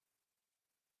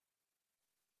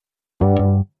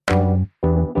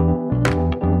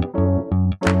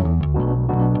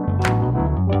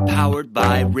presented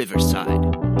by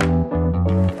Riverside.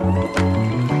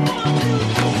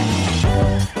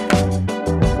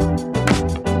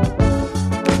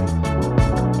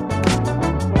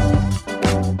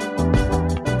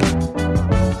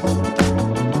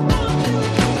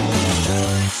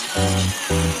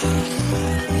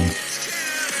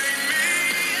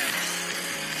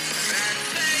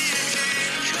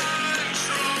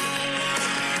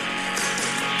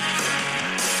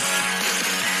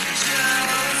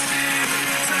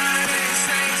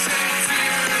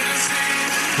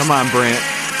 Come on, Brant.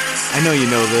 I know you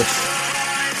know this.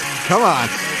 Come on.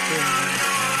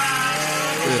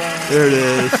 There it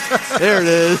is. There it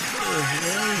is.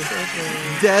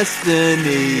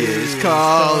 Destiny is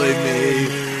calling me.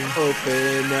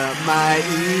 Open up my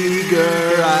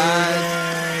eager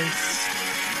eyes.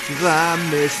 'Cause I'm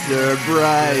Mr.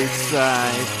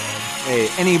 Brightside. Hey,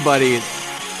 anybody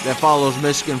that follows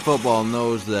Michigan football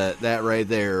knows that right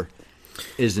there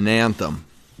is an anthem.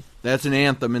 That's an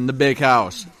anthem in the big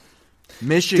house.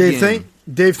 Michigan.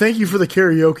 Dave, thank you for the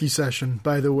karaoke session,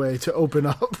 by the way, to open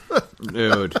up.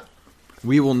 Dude,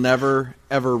 we will never,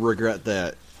 ever regret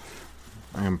that.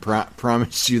 I can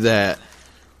promise you that.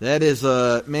 That is,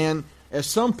 man, at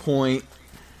some point,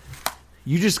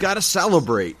 you just got to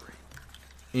celebrate.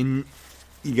 And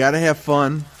you got to have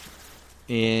fun.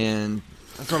 And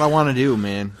that's what I want to do,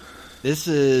 man. This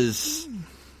is...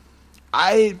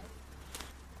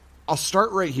 I'll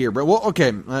start right here, but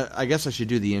okay. I guess I should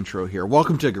do the intro here.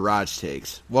 Welcome to Garage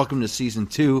Takes. Welcome to Season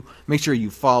 2. Make sure you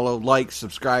follow, like,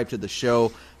 subscribe to the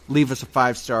show. Leave us a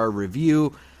 5-star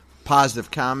review. Positive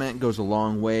comment goes a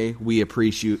long way. We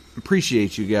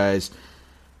appreciate you guys.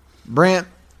 Brant,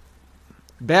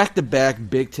 back-to-back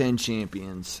Big Ten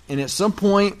champions. And at some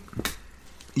point,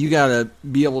 you got to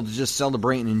be able to just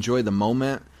celebrate and enjoy the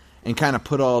moment and kind of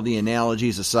put all the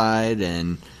analogies aside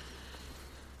and...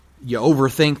 You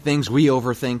overthink things, we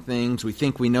overthink things, we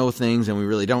think we know things, and we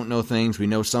really don't know things. We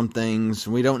know some things,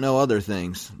 and we don't know other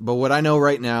things. But what I know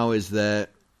right now is that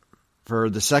for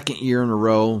the second year in a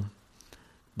row,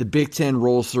 the Big Ten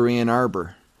rolls through Ann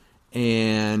Arbor.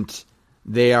 And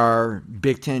they are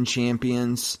Big Ten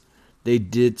champions. They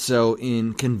did so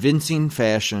in convincing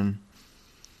fashion.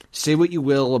 Say what you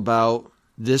will about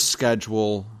this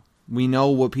schedule. We know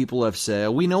what people have said.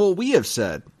 We know what we have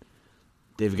said.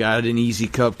 They've got an easy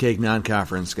cupcake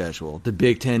non-conference schedule. The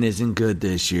Big Ten isn't good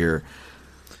this year.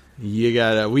 We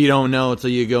don't know until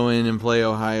you go in and play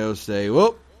Ohio State.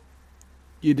 Well,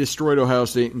 you destroyed Ohio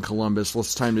State and Columbus.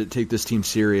 It's time to take this team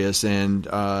serious. And,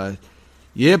 but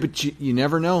you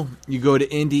never know. You go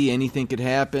to Indy, anything could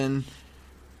happen.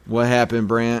 What happened,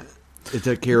 Brant? It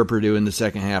took care of Purdue in the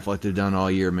second half like they've done all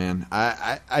year, man.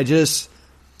 I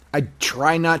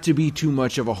try not to be too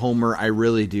much of a homer. I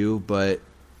really do, but...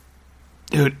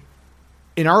 Dude,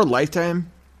 in our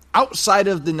lifetime, outside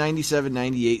of the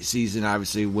 97-98 season,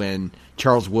 obviously, when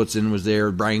Charles Woodson was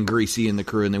there, Brian Greasy and the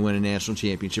crew, and they win a national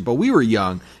championship, but we were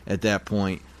young at that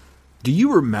point. Do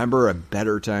you remember a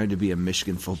better time to be a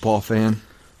Michigan football fan?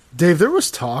 Dave, there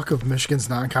was talk of Michigan's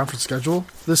non-conference schedule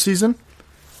this season.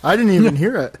 I didn't even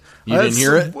hear it. You didn't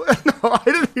hear it? No, I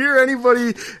didn't hear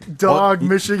anybody dog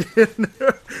Michigan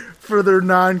for their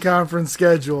non-conference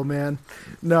schedule, man.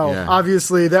 No, yeah.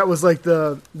 Obviously that was like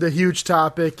the huge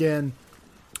topic, and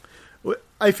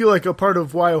I feel like a part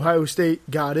of why Ohio State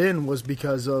got in was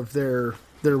because of their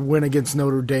win against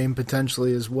Notre Dame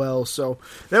potentially as well. So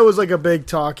that was like a big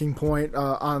talking point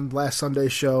on last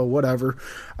Sunday's show, whatever,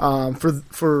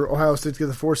 for Ohio State to get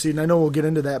the 4th seed. And I know we'll get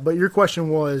into that, but your question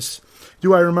was,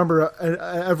 do I remember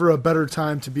ever a better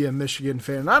time to be a Michigan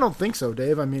fan? And I don't think so,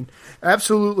 Dave. I mean,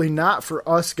 absolutely not for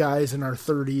us guys in our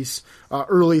 30s,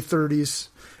 early 30s.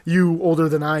 You older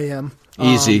than I am.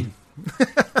 Easy.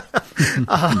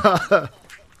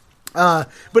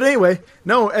 But anyway,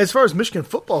 no, as far as Michigan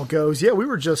football goes, yeah, we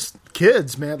were just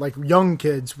kids, man, like young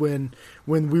kids when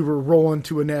we were rolling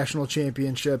to a national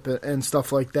championship and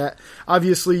stuff like that.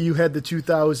 Obviously, you had the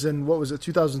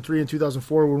 2003 and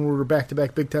 2004 when we were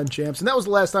back-to-back Big Ten champs, and that was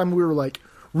the last time we were like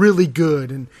really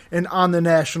good and on the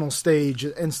national stage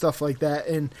and stuff like that.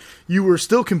 And you were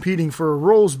still competing for a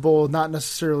Rose Bowl, not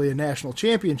necessarily a national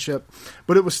championship,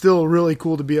 but it was still really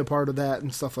cool to be a part of that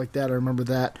and stuff like that. I remember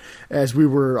that as we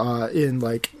were in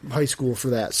like high school for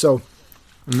that. So,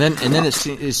 and then it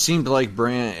seemed like,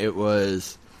 Brant, it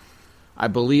was, I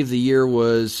believe the year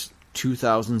was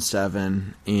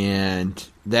 2007, and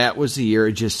that was the year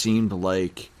it just seemed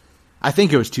like, I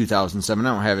think it was 2007. I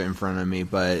don't have it in front of me,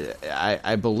 but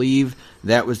I believe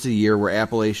that was the year where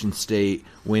Appalachian State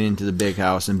went into the Big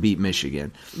House and beat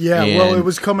Michigan. Yeah, well, it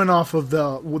was coming off of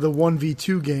the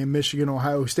 1v2 game,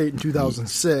 Michigan-Ohio State in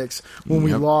 2006, when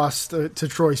we lost to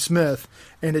Troy Smith,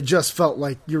 and it just felt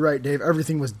like, you're right, Dave,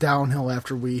 everything was downhill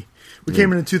after we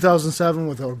came into 2007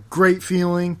 with a great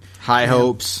feeling. High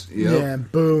hopes. Yep. Yeah,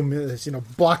 and boom,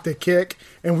 blocked the kick,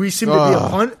 and we seemed to be a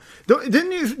punch.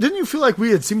 Didn't you feel like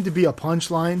we had seemed to be a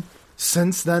punchline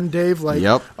since then, Dave? Like,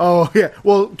 yep. Oh, yeah.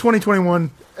 Well,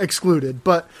 2021 excluded.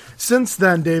 But since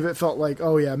then, Dave, it felt like,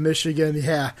 oh, yeah, Michigan,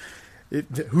 yeah.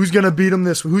 Who's going to beat them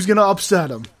this week? Who's going to upset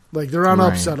them? Like, they're on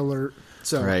upset alert.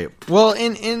 So. Right. Well,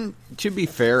 and to be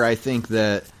fair, I think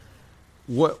that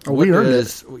what earned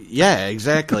it. Yeah,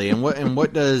 exactly. and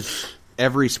what does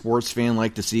every sports fan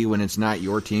like to see when it's not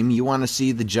your team? You want to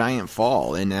see the giant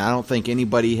fall. And I don't think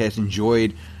anybody has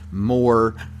enjoyed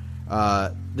more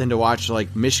than to watch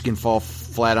like Michigan fall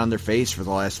flat on their face for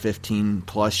the last 15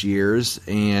 plus years.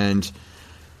 And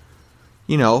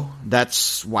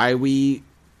that's why we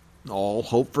all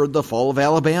hope for the fall of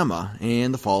Alabama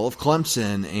and the fall of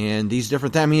Clemson and these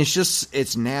different things. I mean,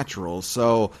 it's natural.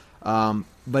 So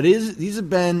but these have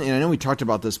been, and I know we talked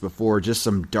about this before, just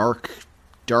some dark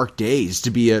days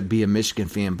to be a Michigan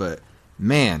fan. But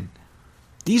man,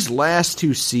 these last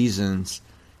 2 seasons,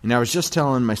 and I was just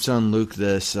telling my son Luke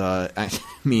this. I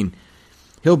mean,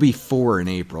 he'll be 4 in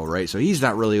April, right? So he's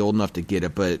not really old enough to get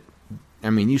it. But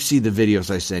I mean, you see the videos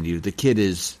I send you. The kid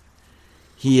is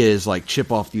like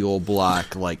chip off the old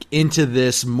block, like into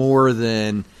this more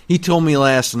than he told me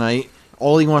last night.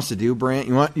 All he wants to do, Brant,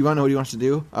 you want to know what he wants to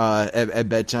do at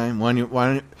bedtime?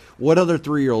 What other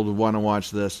 3-year-old would want to watch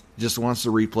this? Just wants to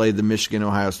replay the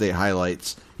Michigan-Ohio State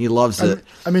highlights. He loves it.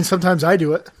 I mean, sometimes I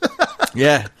do it.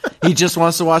 Yeah, he just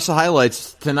wants to watch the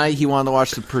highlights. Tonight he wanted to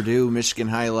watch the Purdue-Michigan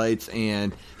highlights,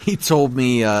 and he told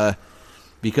me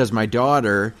because my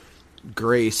daughter,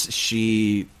 Grace,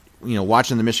 she,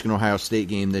 watching the Michigan-Ohio State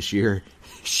game this year,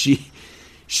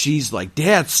 she's like,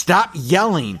 Dad, stop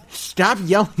yelling. Stop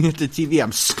yelling at the TV.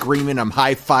 I'm screaming. I'm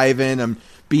high-fiving. I'm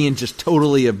being just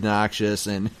totally obnoxious.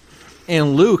 And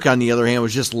Luke, on the other hand,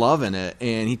 was just loving it.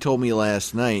 And he told me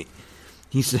last night,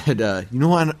 he said, you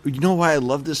know why I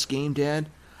love this game, Dad?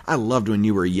 I loved when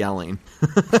you were yelling.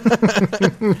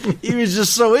 He was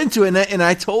just so into it. And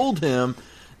I told him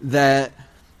that,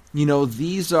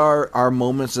 these are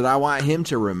moments that I want him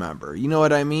to remember. You know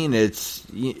what I mean? It's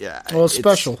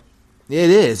special. It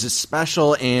is. It's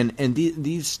special, and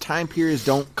these time periods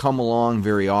don't come along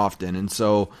very often. And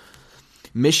so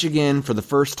Michigan, for the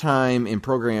first time in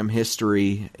program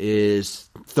history, is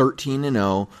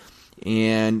 13-0,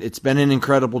 and it's been an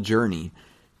incredible journey.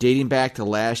 Dating back to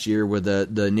last year where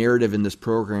the narrative in this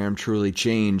program truly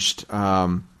changed,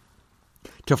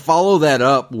 to follow that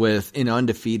up with an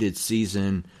undefeated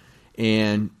season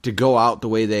and to go out the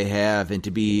way they have and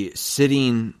to be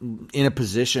sitting in a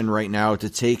position right now to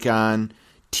take on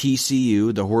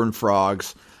TCU, the Horned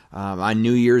Frogs, on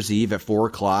New Year's Eve at 4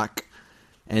 o'clock,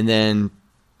 and then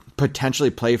potentially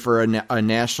play for a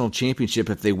national championship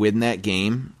if they win that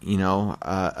game,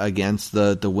 against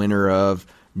the winner of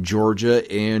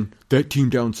Georgia and that team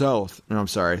down south. No, I'm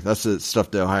sorry. That's the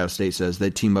stuff that Ohio State says.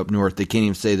 That team up north, they can't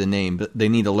even say the name, but they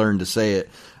need to learn to say it.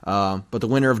 But the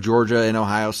winner of Georgia and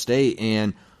Ohio State,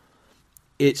 and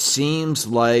it seems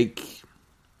like,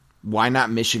 why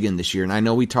not Michigan this year? And I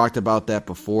know we talked about that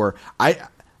before.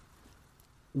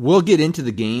 We'll get into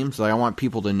the games. Like, I want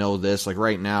people to know this. Like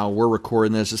right now, we're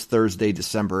recording this. It's Thursday,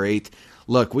 December 8th.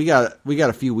 Look, we got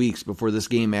a few weeks before this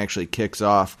game actually kicks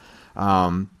off.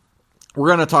 We're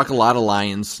going to talk a lot of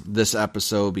Lions this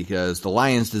episode because the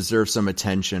Lions deserve some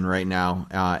attention right now.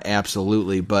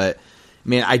 Absolutely. But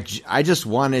man, I just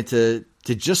wanted to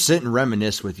just sit and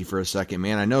reminisce with you for a second,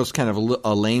 man. I know it's kind of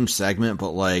a lame segment,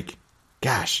 but like,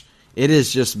 gosh, it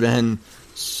has just been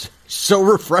so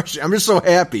refreshing. I'm just so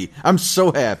happy. I'm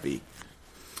so happy.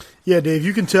 Yeah, Dave,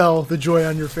 you can tell the joy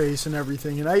on your face and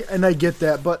everything, and I get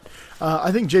that. But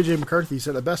I think J.J. McCarthy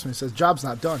said it best when he says, "Job's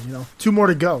not done. 2 more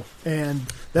to go," and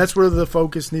that's where the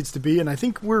focus needs to be. And I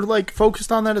think we're like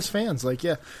focused on that as fans. Like,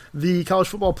 yeah, the college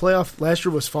football playoff last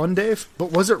year was fun, Dave,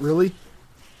 but was it really?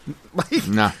 Like,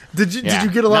 no. Did you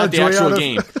get a lot of joy out of the actual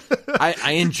game?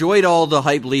 I enjoyed all the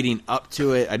hype leading up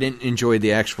to it. I didn't enjoy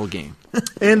the actual game.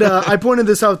 And I pointed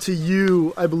this out to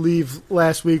you, I believe,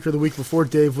 last week or the week before,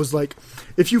 Dave, was like,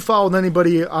 if you followed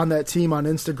anybody on that team on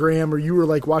Instagram or you were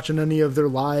like watching any of their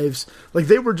lives, like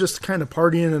they were just kind of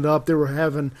partying it up. They were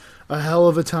having a hell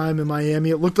of a time in Miami.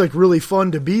 It looked like really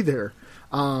fun to be there.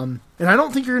 And I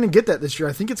don't think you're going to get that this year.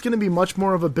 I think it's going to be much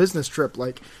more of a business trip.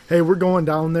 Like, hey, we're going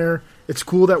down there. It's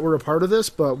cool that we're a part of this,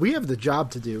 but we have the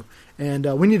job to do, and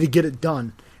we need to get it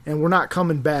done. and we're not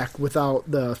coming back without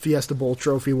the Fiesta Bowl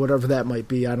trophy, whatever that might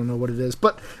be. I don't know what it is.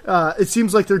 But it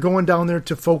seems like they're going down there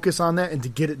to focus on that and to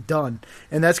get it done,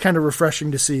 and that's kind of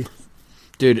refreshing to see.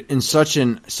 Dude, in such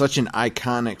an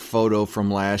iconic photo from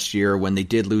last year when they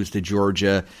did lose to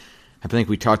Georgia, I think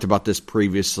we talked about this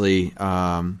previously,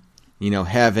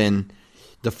 having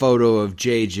the photo of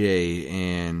JJ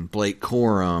and Blake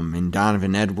Corum and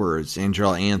Donovan Edwards,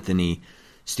 Andrell Anthony,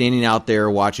 standing out there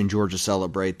watching Georgia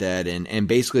celebrate that, and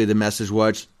basically the message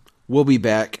was, we'll be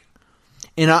back.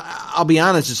 And I'll be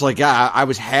honest, it's like I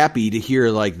was happy to hear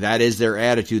like that is their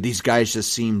attitude. These guys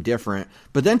just seem different.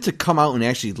 But then to come out and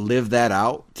actually live that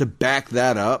out, to back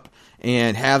that up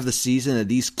and have the season that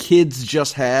these kids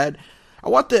just had, I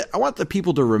want the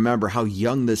people to remember how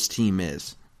young this team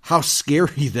is, how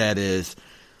scary that is.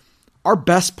 Our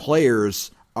best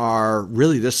players are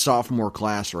really this sophomore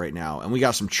class right now. And we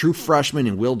got some true freshmen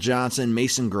in Will Johnson,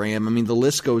 Mason Graham. I mean, the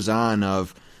list goes on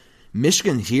of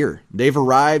Michigan's here. They've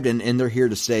arrived, and they're here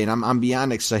to stay, and I'm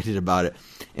beyond excited about it.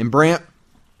 And Brant,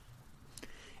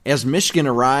 as Michigan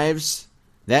arrives,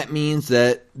 that means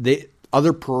that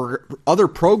other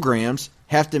programs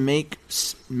have to make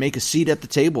a seat at the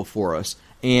table for us.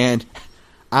 And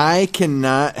I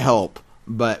cannot help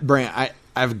but, Brant,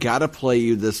 I've got to play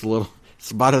you this little,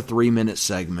 it's about a 3-minute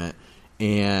segment.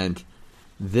 And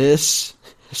this,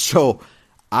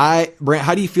 Brant,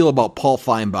 how do you feel about Paul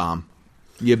Feinbaum?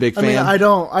 You a big fan? I mean, I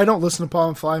don't listen to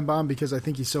Paul Feinbaum because I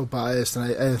think he's so biased,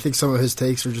 and I think some of his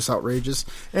takes are just outrageous.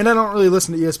 And I don't really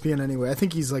listen to ESPN anyway. I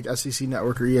think he's like SEC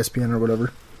Network or ESPN or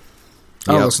whatever.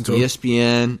 I don't listen to him.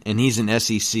 ESPN, and he's an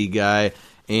SEC guy,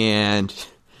 and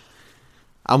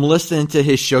I'm listening to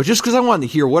his show just because I wanted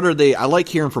to hear I like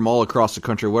hearing from all across the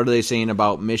country. What are they saying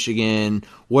about Michigan?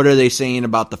 What are they saying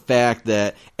about the fact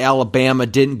that Alabama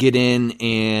didn't get in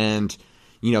and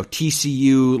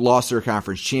TCU lost their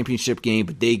conference championship game,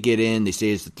 but they get in. They say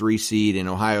it's the 3 seed. In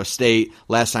Ohio State,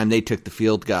 last time they took the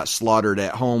field, got slaughtered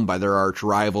at home by their arch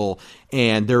rival.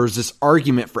 And there was this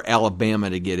argument for Alabama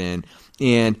to get in.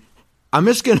 And I'm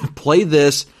just going to play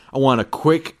this. I want a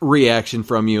quick reaction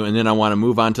from you, and then I want to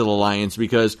move on to the Lions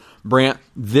because, Brant,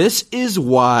 this is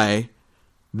why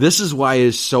it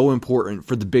is so important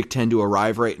for the Big Ten to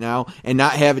arrive right now and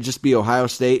not have it just be Ohio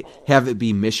State, have it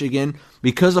be Michigan.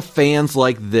 Because of fans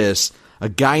like this, a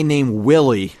guy named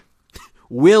Willie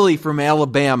from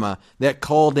Alabama that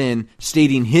called in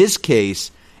stating his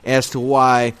case as to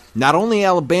why not only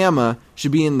Alabama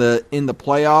should be in the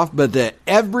playoff, but that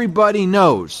everybody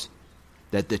knows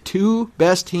that the 2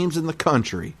 best teams in the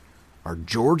country are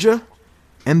Georgia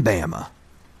and Bama.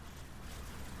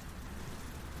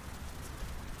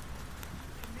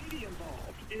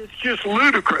 It's just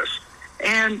ludicrous.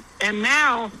 And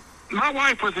now my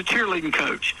wife was a cheerleading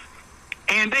coach,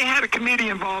 and they had a committee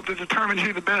involved to determine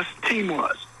who the best team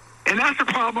was. And that's the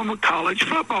problem with college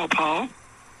football, Paul.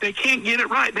 They can't get it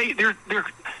right.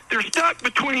 They're stuck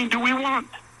between do we want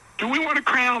to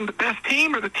crown the best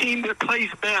team or the team that plays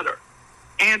better?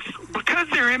 And because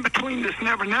they're in between this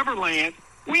never land,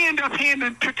 we end up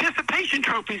handing participation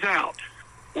trophies out.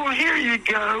 Well, here you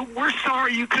go. We're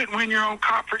sorry you couldn't win your own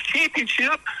conference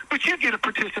championship, but you get a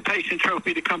participation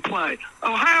trophy to come play.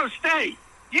 Ohio State,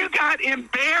 you got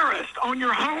embarrassed on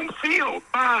your home field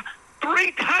by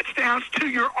 3 touchdowns to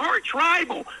your arch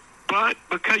rival. But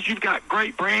because you've got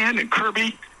great brand and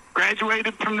Kirby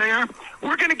graduated from there,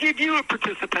 we're going to give you a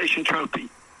participation trophy.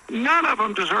 None of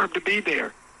them deserve to be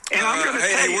there. And I'm going to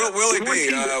tell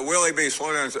you, Willie B,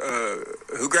 slow down.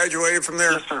 Who graduated from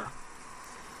there? Yes, sir.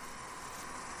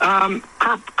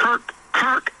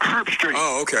 Kirk Herbstreit.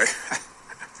 Oh, okay.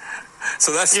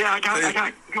 So that's I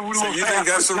got. So you think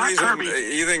that's the reason? Kirby.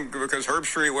 You think because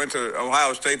Herbstreit went to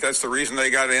Ohio State, that's the reason they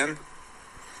got in?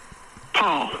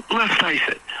 Paul, let's face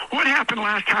it. What happened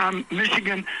last time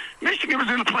Michigan was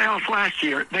in the playoffs last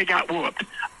year? They got whooped.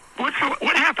 What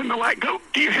happened to go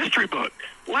to your history book?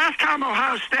 Last time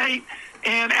Ohio State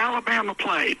and Alabama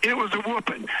played, it was a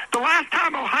whooping. The last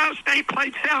time Ohio State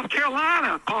played South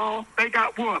Carolina, Paul, they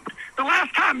got whooped. The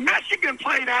last time Michigan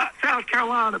played out South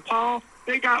Carolina, Paul,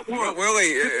 they got whooped.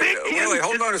 Willie,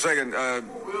 hold on a second.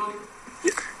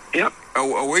 Yep.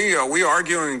 Are we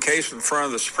arguing a case in front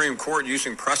of the Supreme Court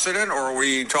using precedent, or are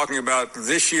we talking about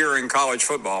this year in college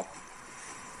football?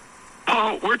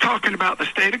 Paul, we're talking about the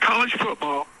state of college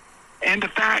football and the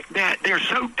fact that they're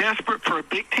so desperate for a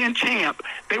Big Ten champ,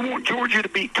 they want Georgia to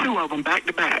beat 2 of them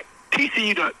back-to-back.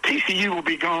 TCU will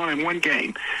be gone in 1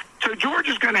 game. So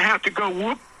Georgia's going to have to go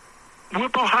whoop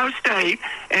Ohio State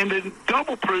and then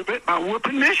double prove it by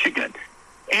whooping Michigan.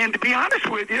 And to be honest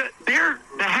with you, they're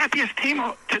the happiest team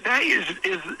today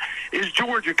is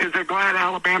Georgia, because they're glad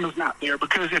Alabama's not there.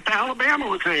 Because if Alabama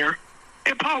was there,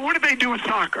 and Paul, what do they do in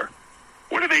soccer?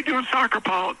 What do they do in soccer,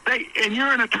 Paul? And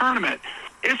you're in a tournament.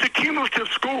 It's a cumulative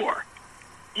score.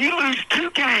 You lose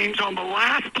 2 games on the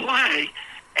last play,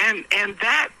 and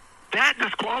that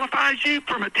disqualifies you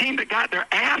from a team that got their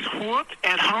ass whooped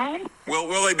at home. Well,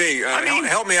 Willie B.,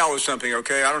 help me out with something,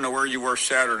 okay? I don't know where you were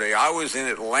Saturday. I was in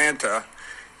Atlanta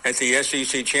at the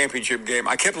SEC championship game.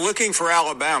 I kept looking for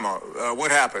Alabama.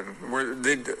 What happened?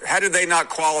 How did they not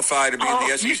qualify to be in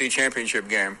the SEC championship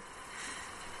game?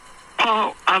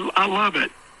 Paul, I love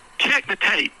it. Check the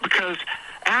tape, because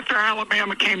after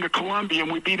Alabama came to Columbia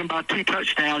and we beat them by 2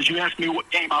 touchdowns, you asked me what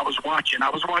game I was watching. I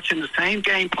was watching the same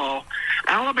game, Paul.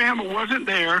 Alabama wasn't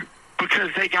there because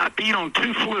they got beat on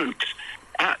 2 flukes.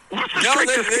 What's the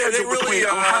strictest schedule between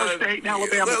Ohio State and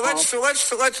Alabama?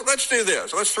 Let's do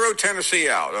this. Let's throw Tennessee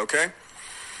out, okay?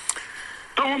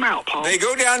 Throw them out, Paul. They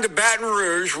go down to Baton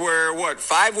Rouge, where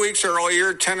 5 weeks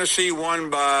earlier Tennessee won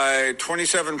by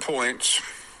 27 points,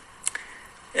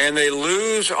 and they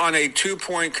lose on a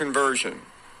 2-point conversion.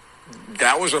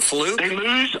 That was a fluke? They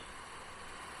lose.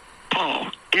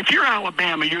 Paul, if you're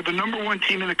Alabama, you're the number 1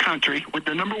 team in the country with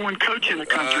the number 1 coach in the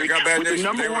country. Got bad news.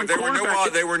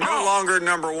 They were no longer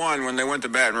number 1 when they went to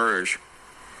Baton Rouge.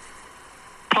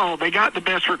 Paul, they got the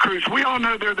best recruits. We all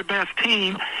know they're the best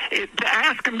team. To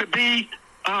ask them to be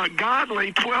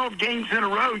godly 12 games in a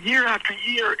row year after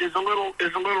year is a little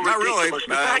not ridiculous.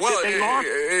 Really.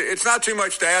 It's not too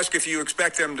much to ask if you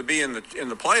expect them to be in the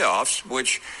playoffs,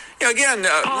 which, again,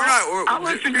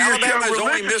 Alabama's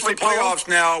only missed the playoffs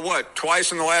now,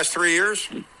 twice in the last 3 years?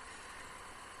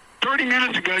 30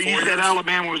 minutes ago, you said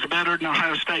Alabama was better than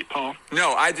Ohio State, Paul.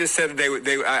 No, I just said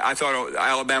I thought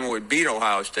Alabama would beat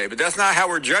Ohio State, but that's not how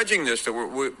we're judging this.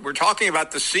 We're talking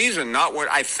about the season, not what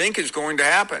I think is going to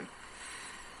happen.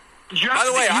 By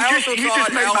the way, I also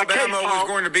thought Alabama was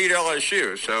going to beat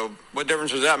LSU, so what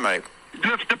difference does that make?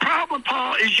 The problem,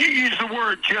 Paul, is you use the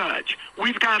word judge.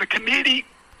 We've got a committee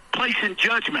placing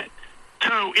judgment.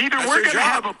 So either we're going to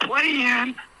have a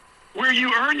play-in where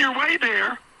you earn your way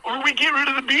there, or we get rid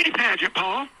of the beauty pageant,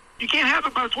 Paul. You can't have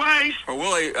it both ways. Well,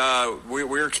 Willie,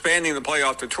 we're expanding the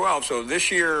playoff to 12, so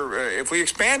this year, if we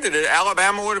expanded it,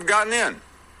 Alabama would have gotten in.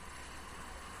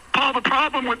 Paul, the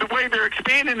problem with the way they're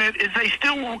expanding it is they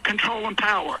still want control and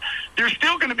power. There's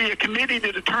still going to be a committee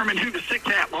to determine who the 6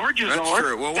 at-larges are. That's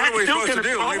true. Well, what are we supposed to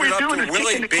do? Leave it up to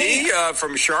Willie B.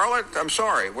 From Charlotte? I'm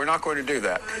sorry. We're not going to do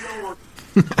that.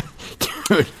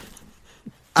 Dude.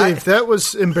 Dave, that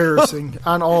was embarrassing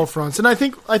on all fronts. And I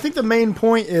think the main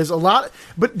point is a lot.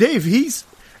 But, Dave, he's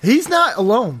not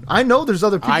alone. I know there's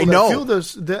other people that feel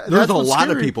this. There's a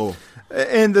lot of people.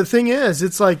 And the thing is,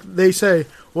 it's like they say,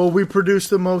 well, we produce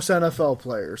the most NFL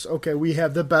players. Okay, we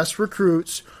have the best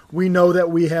recruits. We know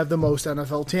that we have the most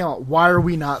NFL talent. Why are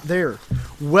we not there?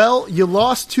 Well, you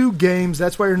lost 2 games.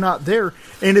 That's why you're not there.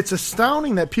 And it's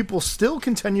astounding that people still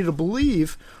continue to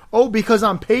believe, because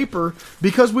on paper,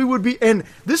 because we would be – and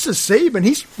this is Saban.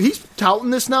 He's touting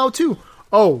this now too.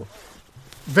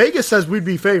 Vegas says we'd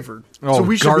be favored. So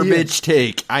we should garbage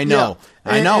take. I know.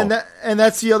 Yeah. I know. And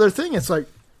that's the other thing. It's like,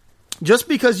 just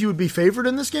because you would be favored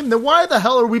in this game, then why the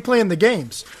hell are we playing the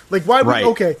games? Like, why? Right.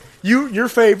 Okay, you're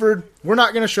favored. We're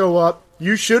not going to show up.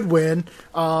 You should win,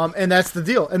 and that's the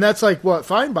deal. And that's like what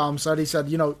Feinbaum said. He said,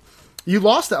 you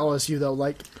lost to LSU though.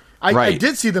 Like, I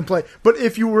did see them play, but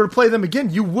if you were to play them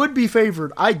again, you would be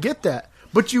favored. I get that,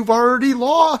 but you've already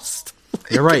lost.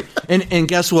 You're right. And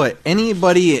guess what? Any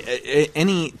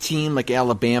team like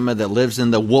Alabama that lives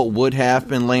in the what would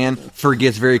happen land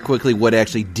forgets very quickly what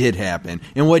actually did happen.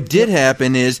 And what did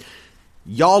happen is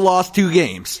y'all lost 2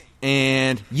 games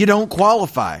and you don't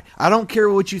qualify. I don't care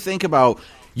what you think about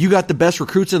you got the best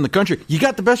recruits in the country. You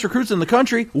got the best recruits in the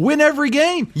country. Win every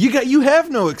game. You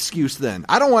have no excuse then.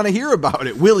 I don't want to hear about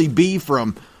it. Willie B.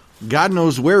 from God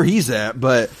knows where he's at,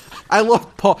 but I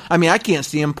love Paul. I mean, I can't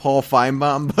see him, Paul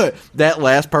Feinbaum, but that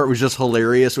last part was just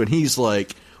hilarious when he's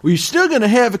like, we're still going to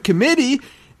have a committee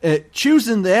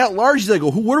choosing the at-large. He's like,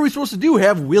 well, what are we supposed to do?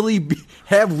 Have Willie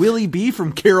B.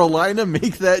 from Carolina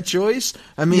make that choice?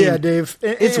 I mean, yeah, Dave,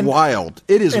 it's wild.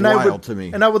 It is wild to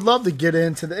me. And I would love to get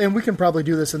into and we can probably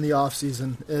do this in the off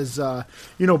season, is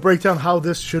break down how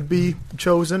this should be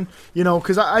chosen.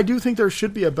 Because I do think there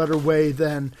should be a better way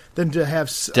than to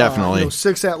have definitely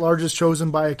 6 at-larges chosen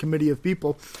by a committee of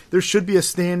people. There should be a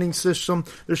standing system.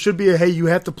 There should be you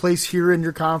have to place here in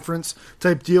your conference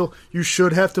type deal. You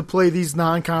should have to play these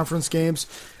non-conference games.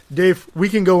 Dave, we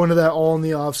can go into that all in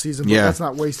the offseason, but let's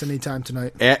not waste any time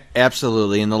tonight.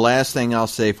 Absolutely. And the last thing I'll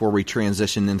say before we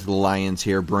transition into the Lions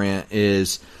here, Brant,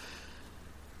 is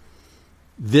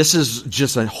this is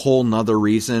just a whole nother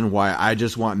reason why I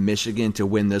just want Michigan to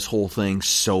win this whole thing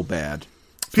so bad.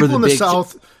 People in the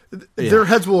South, their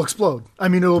heads will explode. I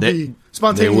mean, it will be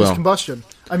spontaneous combustion.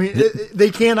 I mean, they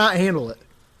cannot handle it.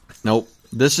 Nope.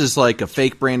 This is like a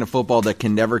fake brand of football that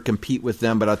can never compete with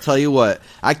them. But I'll tell you what,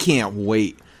 I can't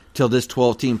wait till this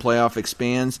 12-team playoff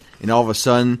expands, and all of a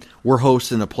sudden we're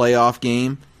hosting a playoff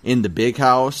game in the Big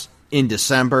House in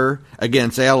December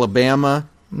against Alabama.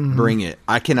 Mm-hmm. Bring it.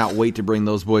 I cannot wait to bring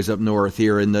those boys up north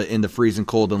here in the freezing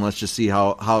cold, and let's just see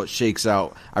how it shakes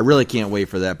out. I really can't wait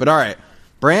for that. But all right,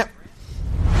 Brant.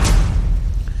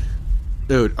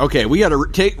 Dude, okay, we got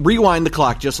to rewind the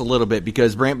clock just a little bit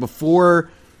because, Brant,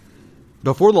 before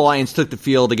the Lions took the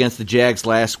field against the Jags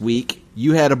last week,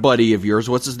 you had a buddy of yours.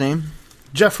 What's his name?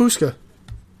 Jeff Huska.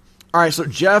 All right, so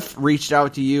Jeff reached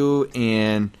out to you,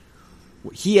 and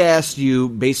he asked you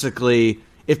basically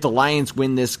if the Lions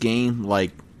win this game,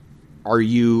 like, are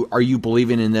you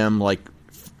believing in them, like,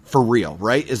 for real,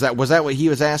 right? Was that what he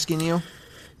was asking you?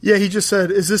 Yeah, he just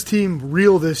said, is this team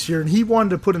real this year? And he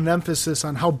wanted to put an emphasis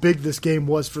on how big this game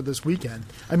was for this weekend.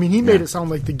 I mean, he made it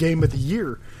sound like the game of the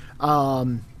year.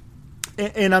 And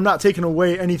I'm not taking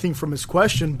away anything from his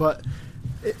question, but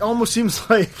it almost seems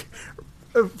like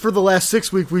for the last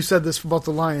 6 weeks we've said this about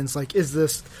the Lions. Like,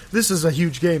 this is a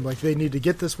huge game. Like, they need to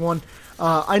get this one.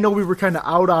 I know we were kind of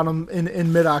out on them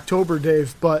in mid-October,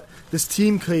 Dave, but this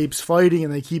team keeps fighting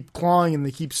and they keep clawing and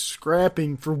they keep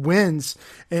scrapping for wins.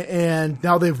 And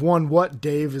now they've won what,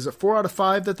 Dave? Is it 4 out of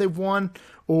 5 that they've won?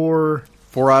 Or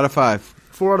 4 out of 5.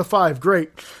 4 out of 5.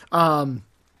 Great. And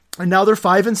now they're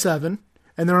 5-7.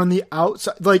 And they're on the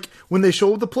outside. Like, when they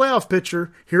showed the playoff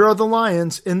picture, here are the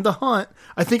Lions in the hunt.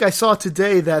 I think I saw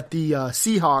today that the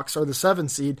Seahawks are the 7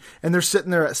 seed, and they're sitting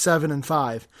there at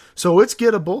 7-5. So it's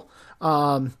gettable.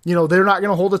 They're not going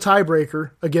to hold a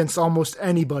tiebreaker against almost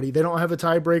anybody. They don't have a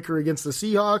tiebreaker against the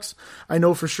Seahawks. I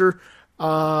know for sure.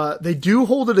 They do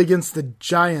hold it against the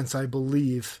Giants, I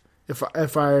believe,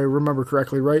 if I remember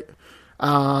correctly, right?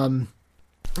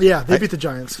 They beat the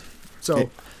Giants.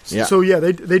 So... Yeah. So,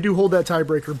 they do hold that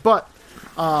tiebreaker. But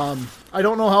I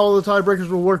don't know how all the tiebreakers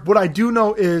will work. What I do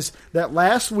know is that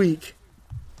last week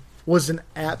was an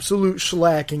absolute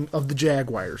shellacking of the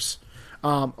Jaguars.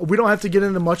 We don't have to get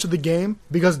into much of the game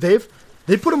because, Dave,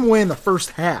 they put them away in the first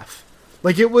half.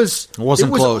 Like, it wasn't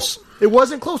close. It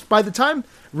wasn't close. By the time,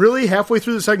 really, halfway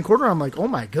through the second quarter, I'm like, oh,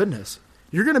 my goodness.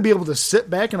 You're going to be able to sit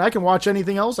back and I can watch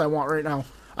anything else I want right now.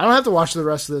 I don't have to watch the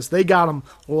rest of this. They got them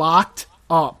locked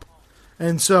up.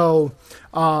 And so,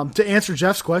 to answer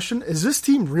Jeff's question, is this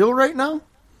team real right now?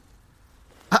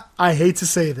 I hate to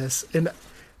say this, and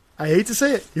I hate to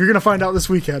say it. You're going to find out this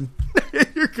weekend.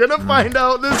 You're going to find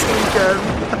out this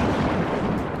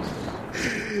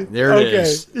weekend. There it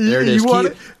is. There it is.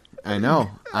 I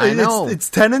know. It's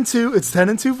 10-2. It's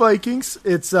 10-2 Vikings.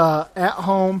 It's at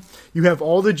home. You have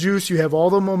all the juice. You have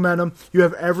all the momentum. You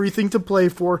have everything to play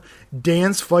for.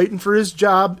 Dan's fighting for his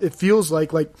job. It feels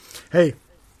like, hey,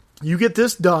 you get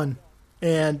this done,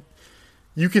 and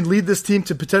you can lead this team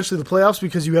to potentially the playoffs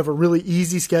because you have a really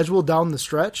easy schedule down the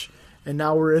stretch, and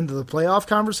now we're into the playoff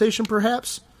conversation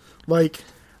perhaps. Like,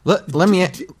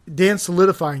 Dan's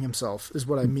solidifying himself is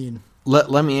what I mean.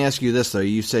 Let me ask you this, though.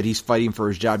 You said he's fighting for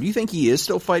his job. Do you think he is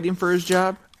still fighting for his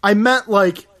job? I meant,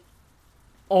 like,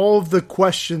 all of the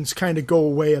questions kind of go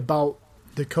away about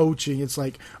the coaching. It's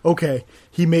like, okay,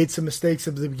 he made some mistakes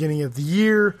at the beginning of the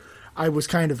year. I was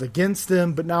kind of against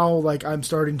him, but now, like, I'm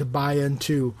starting to buy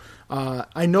into.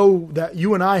 I know that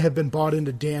you and I have been bought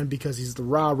into Dan because he's the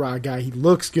rah-rah guy. He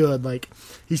looks good. Like,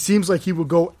 he seems like he will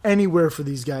go anywhere for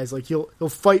these guys. Like, he'll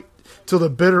fight till the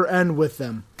bitter end with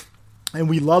them. And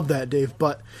we love that, Dave.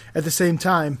 But at the same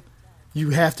time, you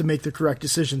have to make the correct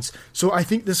decisions. So I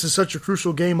think this is such a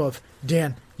crucial game of,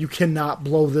 Dan, you cannot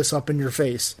blow this up in your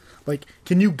face. Like,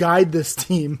 can you guide this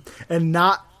team and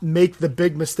not make the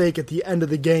big mistake at the end of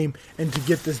the game and to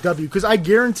get this W? Because I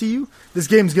guarantee you this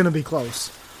game's going to be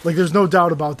close. Like, there's no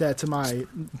doubt about that to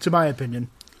my opinion.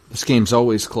 This game's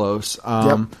always close.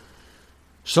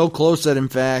 So close that, in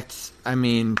fact, I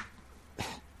mean,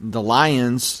 the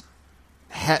Lions,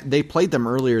 they played them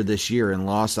earlier this year and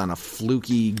lost on a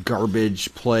fluky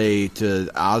garbage play to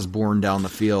Osborne down the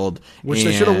field. Which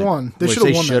they should have won. They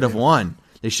should have won.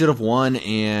 They should have won,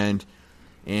 and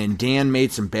Dan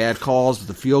made some bad calls with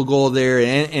the field goal there.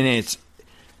 And it's,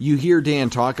 you hear Dan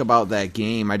talk about that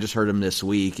game. I just heard him this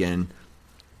week, and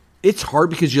it's hard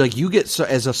because you get so,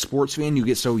 as a sports fan, you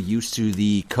get so used to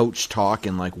the coach talk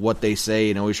and like what they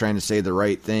say and always trying to say the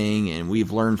right thing. And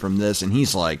we've learned from this. And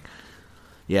he's like,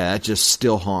 yeah, that just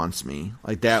still haunts me.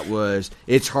 Like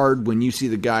it's hard when you see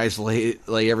the guys lay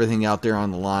everything out there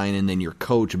on the line and then your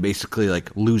coach basically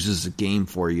like loses the game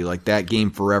for you. Like that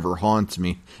game forever haunts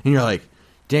me. And you're like,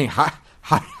 dang,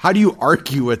 how do you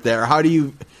argue with that? Or how do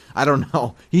you, I don't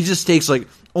know. He just takes like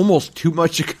almost too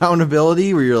much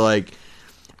accountability where you're like,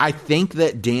 I think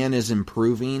that Dan is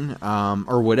improving,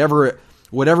 or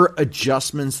whatever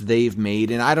adjustments they've made,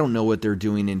 and I don't know what they're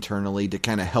doing internally to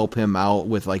kind of help him out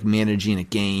with like managing a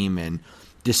game and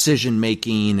decision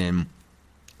making and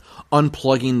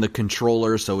unplugging the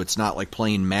controller so it's not like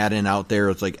playing Madden out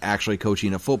there. It's like actually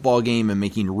coaching a football game and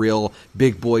making real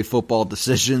big boy football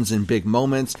decisions in big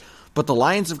moments. But the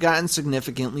Lions have gotten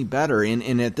significantly better,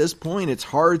 and at this point, it's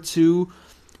hard to.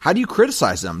 How do you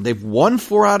criticize them? They've won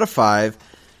 4 out of 5.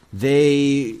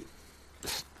 Brand,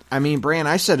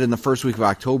 I said in the first week of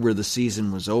October the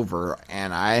season was over,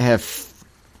 and I have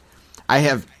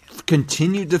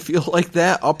continued to feel like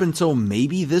that up until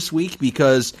maybe this week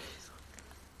because,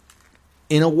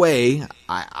 in a way,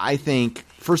 I think,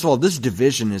 first of all, this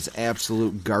division is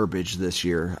absolute garbage this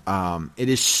year. It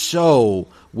is so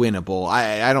winnable.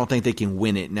 I don't think they can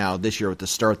win it now this year with the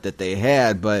start that they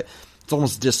had, but it's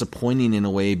almost disappointing in a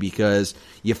way because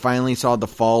you finally saw the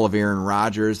fall of Aaron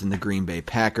Rodgers and the Green Bay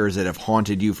Packers that have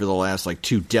haunted you for the last like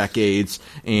 2 decades,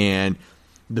 and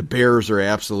the Bears are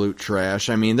absolute trash.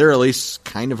 I mean, they're at least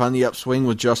kind of on the upswing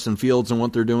with Justin Fields and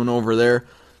what they're doing over there,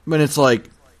 but it's like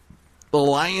the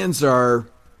Lions are,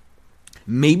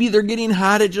 maybe they're getting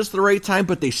hot at just the right time,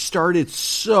 but they started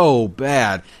so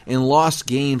bad and lost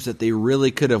games that they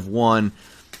really could have won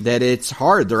that it's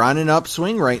hard. They're on an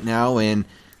upswing right now, and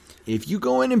if you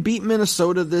go in and beat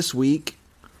Minnesota this week,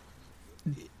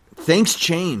 things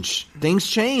change. Things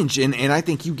change. And I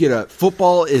think you get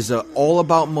football is all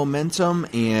about momentum.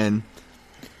 And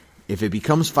if it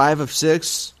becomes 5 of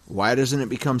 6, why doesn't it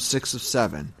become 6 of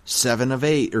 7, 7 of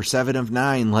 8, or 7 of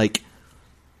 9? Like,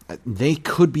 they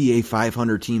could be a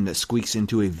 500 team that squeaks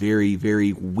into a very,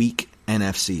 very weak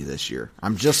NFC this year.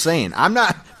 I'm just saying. I'm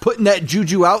not putting that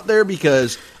juju out there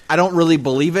because I don't really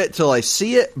believe it till I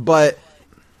see it, but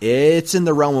it's in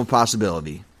the realm of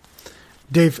possibility.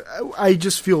 Dave, I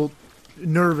just feel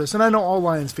nervous, and I know all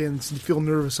Lions fans feel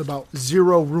nervous about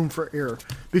zero room for error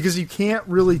because you can't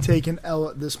really take an L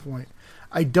at this point.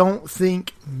 I don't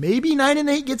think maybe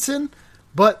 9-8 gets in,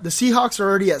 but the Seahawks are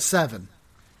already at 7,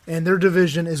 and their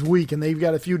division is weak, and they've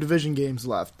got a few division games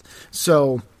left.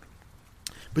 So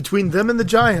between them and the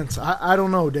Giants, I don't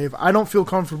know, Dave. I don't feel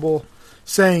comfortable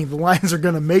saying the Lions are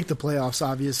going to make the playoffs,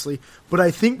 obviously, but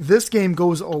I think this game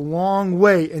goes a long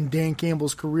way in Dan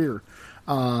Campbell's career.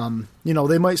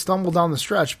 They might stumble down the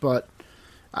stretch, but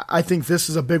I think this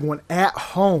is a big one at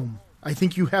home. I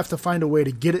think you have to find a way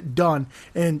to get it done.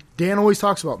 And Dan always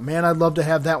talks about, man, I'd love to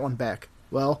have that one back.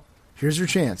 Well, here's your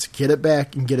chance. Get it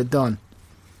back and get it done.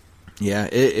 Yeah,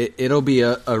 it'll be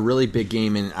a really big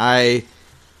game, and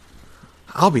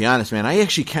I'll be honest, man. I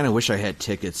actually kind of wish I had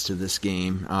tickets to this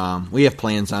game. We have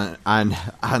plans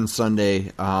on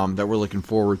Sunday that we're looking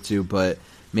forward to. But,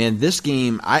 man, this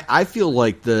game, I feel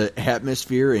like the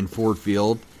atmosphere in Ford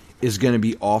Field is going to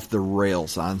be off the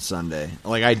rails on Sunday.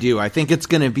 Like, I do. I think it's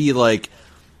going to be like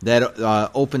that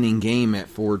opening game at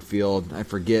Ford Field. I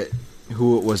forget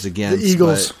who it was against. The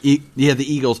Eagles. The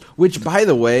Eagles. Which, by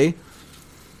the way,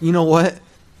 you know what?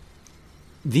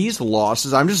 These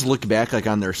losses, I'm just looking back like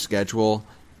on their schedule,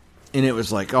 and it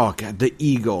was like, oh god, the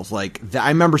Eagles. Like I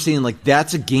remember seeing like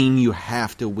that's a game you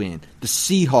have to win. The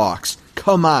Seahawks,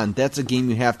 come on, that's a game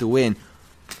you have to win.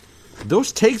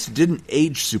 Those takes didn't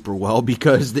age super well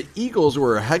because the Eagles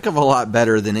were a heck of a lot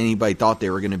better than anybody thought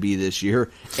they were going to be this year,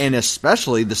 and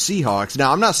especially the Seahawks.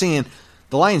 Now, I'm not saying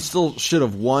the Lions still should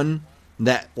have won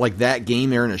that game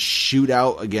there in a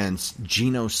shootout against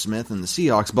Geno Smith and the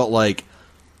Seahawks, but like,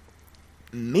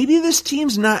 maybe this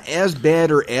team's not as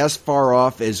bad or as far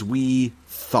off as we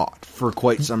thought for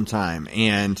quite some time,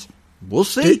 and we'll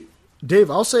see.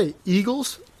 Dave, I'll say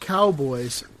Eagles,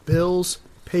 Cowboys, Bills,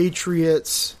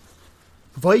 Patriots,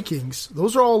 Vikings,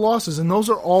 those are all losses, and those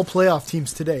are all playoff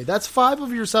teams today. That's 5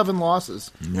 of your 7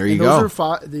 losses. There you go. Those are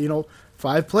 5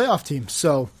 playoff teams.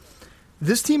 So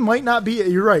this team might not be,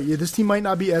 you're right, this team might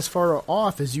not be as far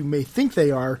off as you may think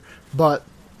they are, but,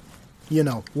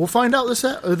 we'll find out this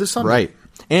Sunday. Right.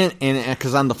 And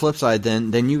because on the flip side,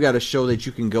 then you got to show that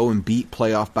you can go and beat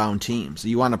playoff bound teams.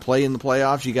 You want to play in the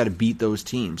playoffs, you got to beat those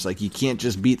teams. Like, you can't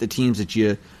just beat the teams that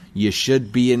you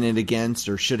should be in it against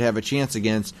or should have a chance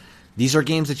against. these are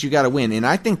games that you got to win. And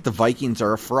I think the Vikings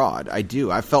are a fraud. I do.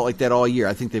 I felt like that all year.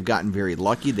 I think they've gotten very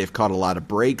lucky. They've caught a lot of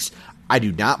breaks. I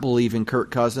do not believe in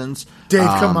Kirk Cousins. Dave,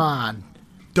 come on.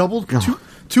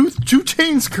 Two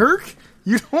chains Kirk?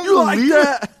 You like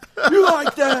that? You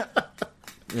like that?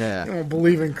 Yeah. I don't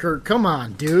believe in Kirk. Come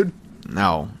on, dude.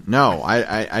 No,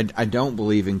 I don't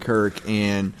believe in Kirk.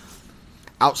 And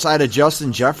outside of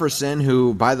Justin Jefferson,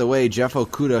 who, by the way, Jeff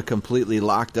Okudah completely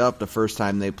locked up the first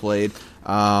time they played,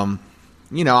 I'm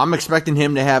expecting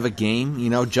him to have a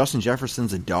game. Justin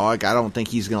Jefferson's a dog. I don't think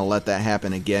he's going to let that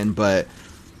happen again, but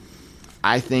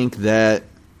I think that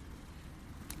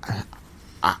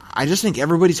I just think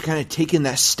everybody's kind of taking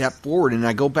that step forward. And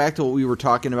I go back to what we were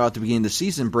talking about at the beginning of the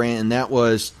season, Brant, and that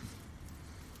was,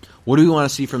 what do we want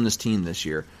to see from this team this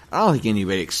year? I don't think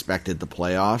anybody expected the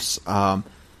playoffs,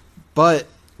 but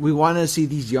we wanted to see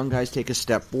these young guys take a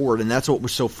step forward, and that's what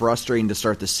was so frustrating to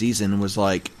start the season, was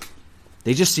like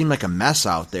they just seemed like a mess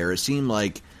out there. It seemed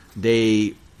like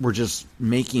they were just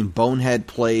making bonehead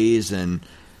plays and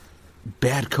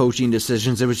bad coaching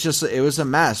decisions. It was a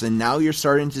mess, and now you're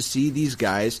starting to see these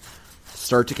guys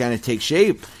start to kind of take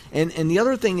shape. And the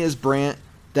other thing is, Brant,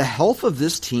 the health of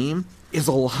this team is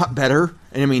a lot better,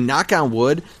 and I mean, knock on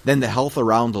wood, than the health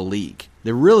around the league.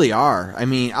 They really are. I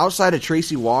mean, outside of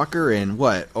Tracy Walker and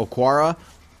Okwara,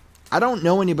 I don't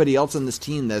know anybody else on this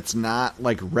team that's not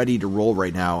like ready to roll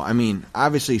right now. I mean,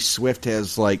 obviously Swift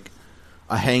has like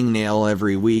a hangnail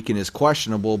every week and is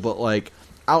questionable, but like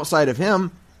outside of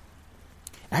him,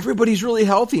 everybody's really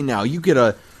healthy now.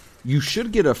 You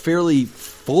should get a fairly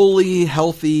fully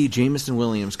healthy Jameson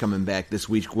Williams coming back this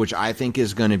week, which I think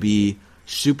is going to be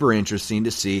super interesting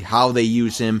to see how they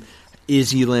use him. Is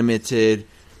he limited?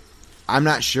 I'm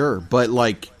not sure, but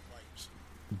like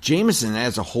Jameson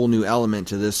adds a whole new element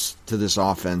to this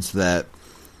offense that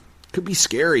could be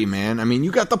scary, man. I mean,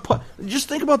 you got just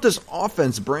think about this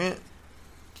offense, Brant.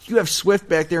 You have Swift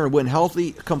back there and when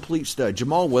healthy, complete stud.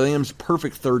 Jamal Williams,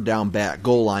 perfect third down back,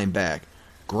 goal line back.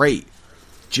 Great.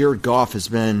 Jared Goff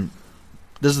this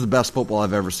is the best football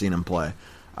I've ever seen him play.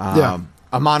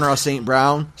 Amon-Ra St.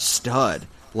 Brown, stud.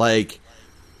 Like,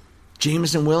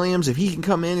 Jameson Williams, if he can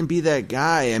come in and be that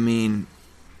guy, I mean,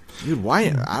 dude,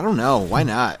 why? I don't know. Why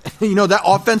not? That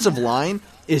offensive line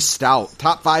is stout.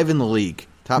 Top 5 in the league.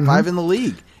 Top 5 in the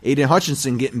league. Aiden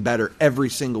Hutchinson getting better every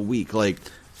single week. Like,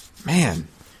 man.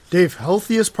 Dave,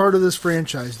 healthiest part of this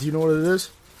franchise, do you know what it is?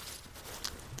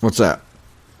 What's that?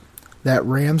 That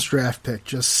Rams draft pick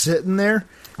just sitting there.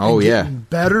 Oh, yeah.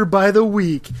 Better by the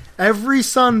week. Every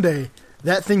Sunday,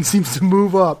 that thing seems to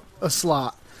move up a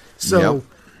slot. So,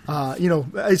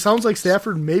 it sounds like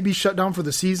Stafford may be shut down for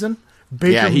the season.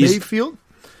 Mayfield.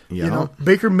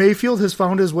 Baker Mayfield has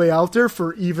found his way out there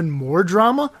for even more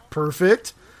drama.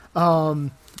 Perfect.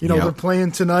 They're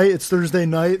playing tonight. It's Thursday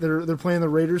night. They're playing the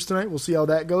Raiders tonight. We'll see how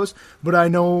that goes. But I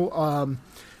know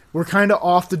we're kind of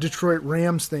off the Detroit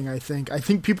Rams thing, I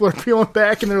think people are peeling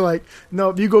back, and they're like,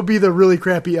 no, you go be the really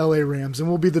crappy LA Rams, and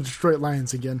we'll be the Detroit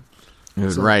Lions again.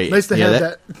 So, right. Nice to have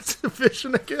that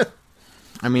division again.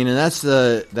 I mean, and that's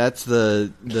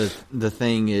the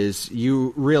thing is,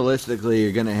 you realistically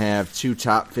are going to have 2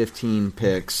 top 15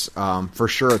 picks, for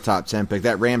sure a top 10 pick.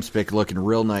 That Rams pick looking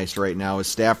real nice right now. As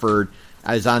Stafford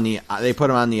is they put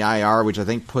him on the IR, which I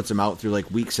think puts him out through like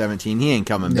week 17. He ain't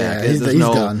coming back. He's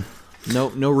done.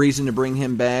 No reason to bring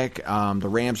him back. The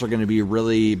Rams are going to be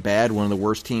really bad, one of the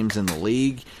worst teams in the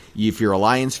league. If you're a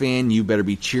Lions fan, you better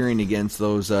be cheering against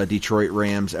those Detroit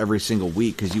Rams every single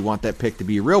week because you want that pick to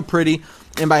be real pretty.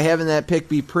 And by having that pick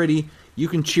be pretty, you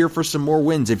can cheer for some more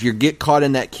wins. If you get caught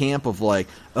in that camp of like,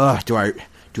 do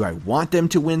I want them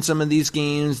to win some of these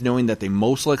games, knowing that they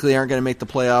most likely aren't going to make the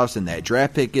playoffs and that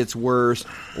draft pick gets worse,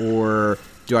 or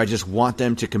do I just want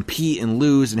them to compete and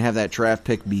lose and have that draft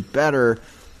pick be better?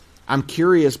 I'm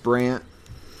curious, Brant,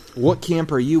 what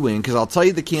camp are you in? Because I'll tell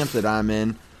you the camp that I'm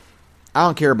in. I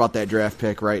don't care about that draft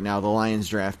pick right now, the Lions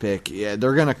draft pick. Yeah,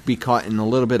 they're going to be caught in a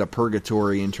little bit of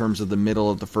purgatory in terms of the middle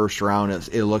of the first round.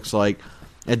 It looks like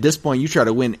at this point you try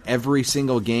to win every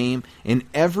single game, and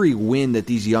every win that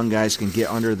these young guys can get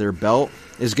under their belt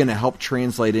is going to help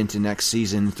translate into next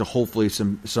season to hopefully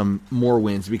some more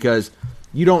wins, because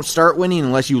you don't start winning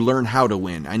unless you learn how to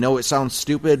win. I know it sounds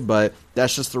stupid, but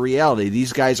that's just the reality.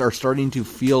 These guys are starting to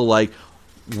feel like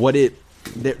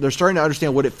they're starting to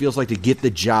understand what it feels like to get the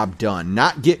job done.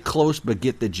 Not get close, but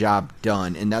get the job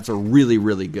done, and that's a really,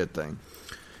 really good thing.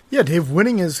 Yeah, Dave,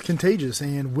 winning is contagious,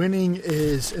 and winning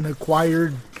is an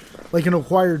acquired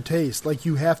taste. Like,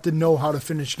 you have to know how to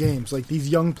finish games. Like, these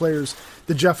young players,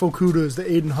 the Jeff Okudahs, the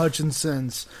Aiden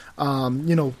Hutchinsons,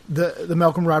 the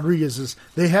Malcolm Rodriguez's,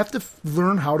 they have to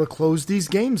learn how to close these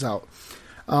games out.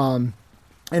 And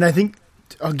I think,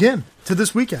 again, to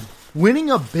this weekend, winning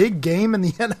a big game in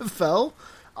the NFL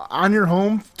on your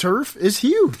home turf is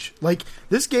huge. Like,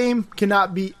 this game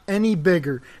cannot be any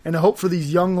bigger. And I hope for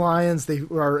these young Lions, they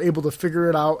are able to figure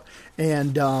it out.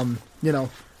 And,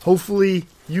 hopefully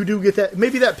you do get that.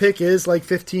 Maybe that pick is like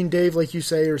 15, Dave, like you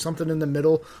say, or something in the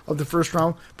middle of the first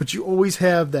round. But you always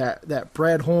have that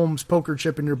Brad Holmes poker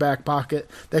chip in your back pocket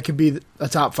that could be a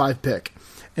top 5 pick.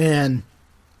 And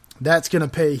that's going to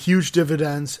pay huge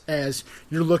dividends as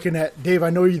you're looking at, Dave,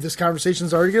 I know this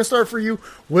conversation's already going to start for you.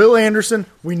 Will Anderson,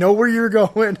 we know where you're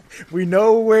going. We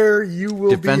know where you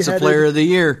will be Defensive Player of the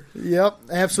Year. Yep,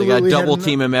 absolutely. They got double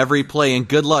team him every play, and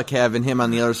good luck having him on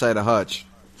the other side of Hutch.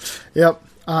 Yep.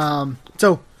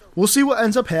 So we'll see what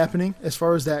ends up happening as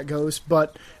far as that goes.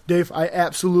 But, Dave, I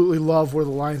absolutely love where the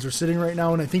Lions are sitting right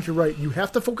now, and I think you're right. You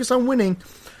have to focus on winning,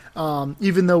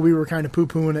 even though we were kind of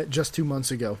poo-pooing it just 2 months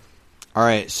ago. All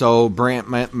right, so Brant,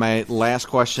 my last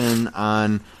question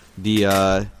on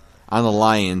the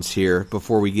Lions here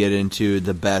before we get into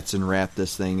the bets and wrap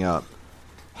this thing up.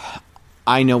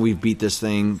 I know we've beat this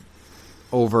thing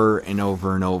over and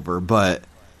over and over, but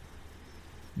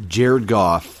Jared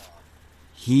Goff,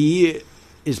 he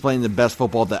is playing the best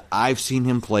football that I've seen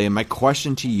him play. And my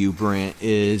question to you, Brant,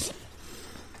 is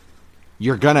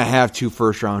you're going to have 2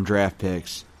 first-round draft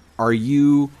picks. Are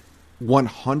you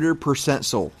 100%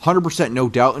 sold, 100% no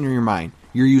doubt in your mind,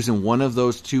 you're using one of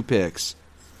those 2 picks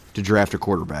to draft a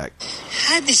quarterback?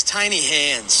 I had these tiny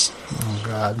hands. Oh,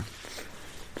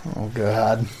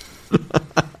 God.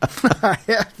 I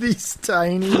have these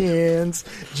tiny hands.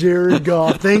 Jared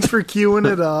Goff. Thanks for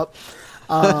queuing it up.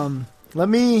 Let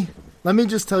me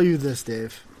just tell you this,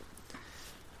 Dave.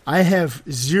 I have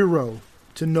 0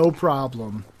 to no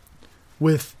problem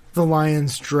with the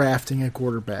Lions drafting a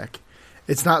quarterback.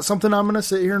 It's not something I'm going to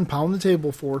sit here and pound the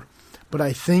table for, but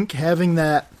I think having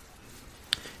that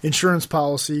insurance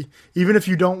policy, even if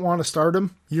you don't want to start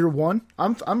him year 1,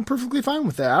 I'm perfectly fine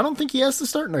with that. I don't think he has to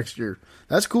start next year.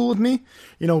 That's cool with me.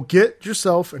 Get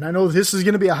yourself, and I know this is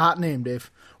going to be a hot name,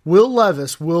 Dave. Will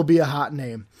Levis will be a hot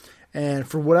name. And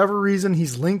for whatever reason,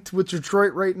 he's linked with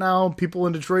Detroit right now. People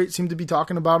in Detroit seem to be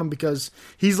talking about him because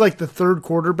he's like the 3rd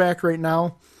quarterback right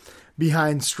now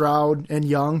behind Stroud and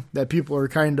Young that people are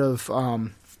kind of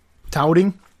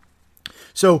touting.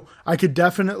 So I could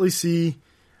definitely see,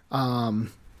 the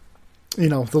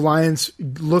Lions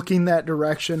looking that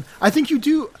direction. I think you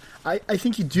do. I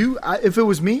think you do. If it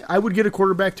was me, I would get a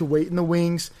quarterback to wait in the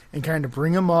wings and kind of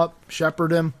bring him up,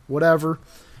 shepherd him, whatever,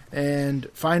 and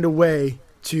find a way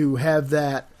to have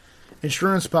that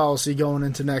insurance policy going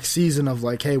into next season of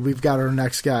like, hey, we've got our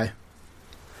next guy.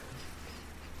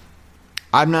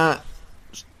 I'm not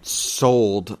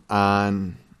sold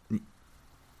on.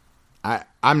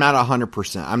 I'm not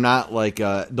 100%. I'm not like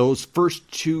those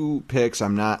first 2 picks.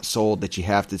 I'm not sold that you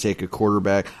have to take a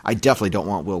quarterback. I definitely don't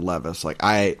want Will Levis.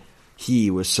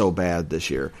 He was so bad this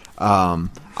year.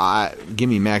 Give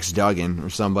me Max Duggan or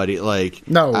somebody like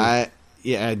no.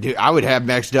 Dude, I would have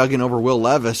Max Duggan over Will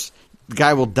Levis. The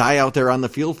guy will die out there on the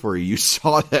field for you. You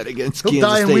saw that against Kansas State. He'll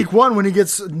die in week 1 when he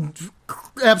gets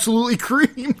absolutely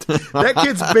creamed. That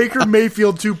kid's Baker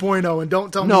Mayfield 2.0, and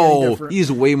don't tell me any different. No,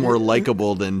 he's way more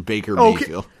likable than Baker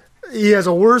Mayfield. He has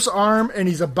a worse arm, and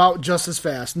he's about just as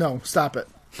fast. No, stop it.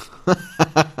 All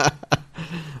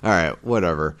right,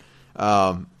 whatever.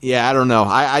 I don't know.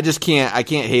 I just can't. I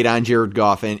can't hate on Jared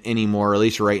Goff anymore. At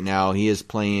least right now, he is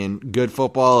playing good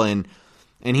football, and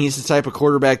he's the type of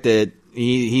quarterback that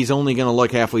he's only going to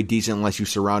look halfway decent unless you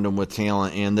surround him with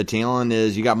talent. And the talent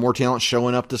is you got more talent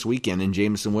showing up this weekend in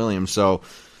Jameson Williams. So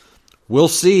we'll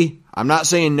see. I'm not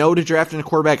saying no to drafting a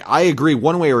quarterback. I agree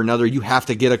one way or another. You have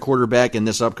to get a quarterback in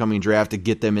this upcoming draft to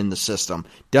get them in the system.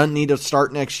 Doesn't need to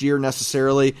start next year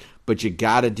necessarily, but you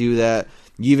got to do that.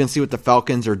 You even see what the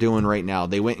Falcons are doing right now.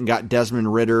 They went and got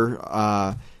Desmond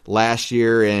Ridder last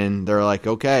year, and they're like,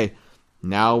 okay,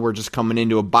 now we're just coming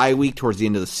into a bye week towards the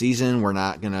end of the season. We're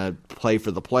not going to play for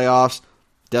the playoffs.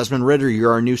 Desmond Ridder,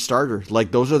 you're our new starter.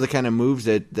 Like, those are the kind of moves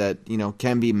that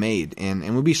can be made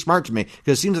and would be smart to make,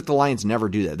 because it seems like the Lions never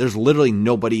do that. There's literally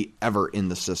nobody ever in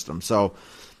the system. So,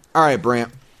 all right,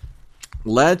 Brant,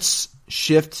 let's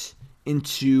shift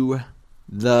into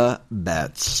the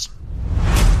bets.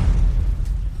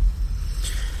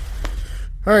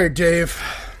 All right, Dave.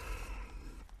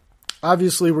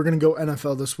 Obviously, we're going to go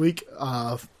NFL this week.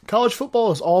 College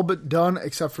football is all but done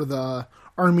except for the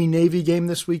Army-Navy game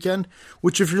this weekend,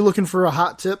 which if you're looking for a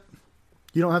hot tip,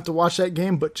 you don't have to watch that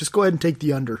game, but just go ahead and take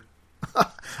the under.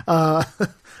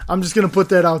 I'm just going to put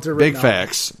that out there right now.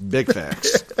 Big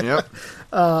facts. Yep.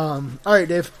 All right,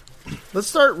 Dave. Let's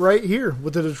start right here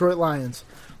with the Detroit Lions.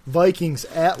 Vikings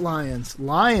at Lions.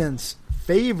 Lions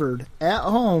favored at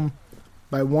home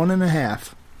by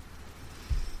 1.5.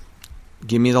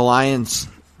 Give me the Lions.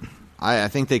 I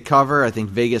think they cover. I think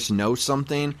Vegas knows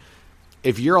something.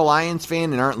 If you're a Lions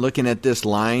fan and aren't looking at this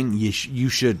line, you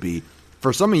should be.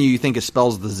 For some of you think it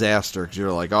spells disaster because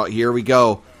you're like, oh, here we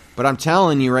go. But I'm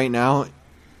telling you right now,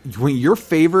 when you're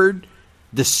favored,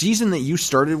 the season that you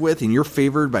started with, and you're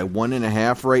favored by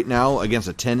 1.5 right now against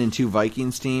a 10-2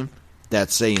 Vikings team,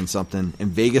 that's saying something. And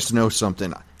Vegas knows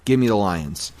something. Give me the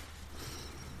Lions.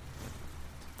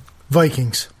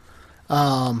 Vikings.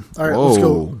 All right, Whoa. let's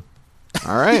go.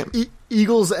 All right.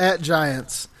 Eagles at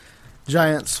Giants.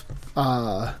 Giants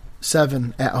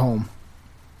 7 at home.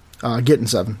 Getting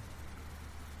 7.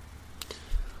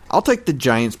 I'll take the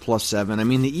Giants +7. I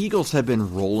mean, the Eagles have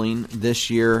been rolling this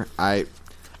year. I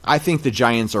think the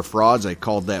Giants are frauds. I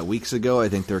called that weeks ago. I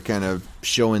think they're kind of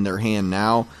showing their hand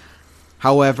now.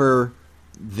 However,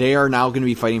 they are now going to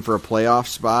be fighting for a playoff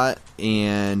spot,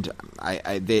 and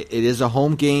it is a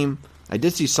home game. I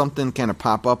did see something kind of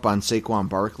pop up on Saquon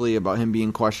Barkley about him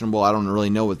being questionable. I don't really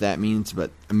know what that means,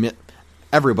 but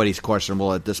everybody's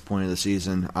questionable at this point of the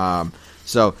season.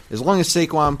 So as long as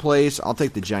Saquon plays, I'll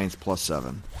take the Giants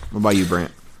 +7. What about you,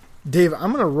 Brant? Dave,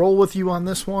 I'm going to roll with you on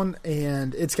this one,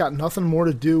 and it's got nothing more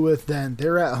to do with than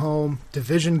they're at home,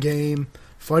 division game,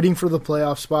 fighting for the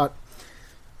playoff spot.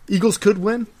 Eagles could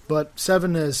win, but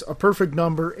 7 is a perfect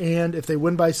number, and if they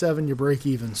win by 7, you break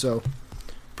even. So,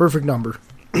 perfect number.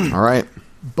 All right.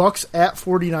 Bucks at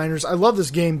 49ers. I love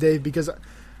this game, Dave, because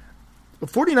the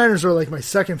 49ers are like my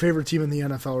second favorite team in the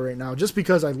NFL right now, just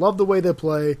because I love the way they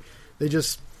play.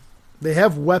 They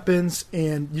have weapons,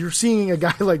 and you're seeing a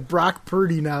guy like Brock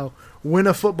Purdy now win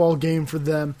a football game for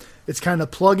them. It's kind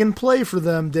of plug and play for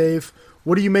them, Dave.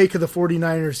 What do you make of the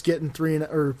 49ers getting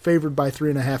favored by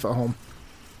 3.5 at home?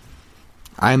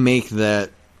 I make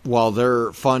that while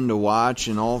they're fun to watch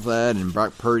and all that, and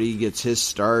Brock Purdy gets his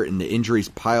start and the injuries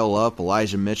pile up,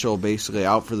 Elijah Mitchell basically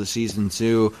out for the season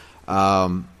too,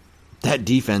 that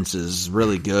defense is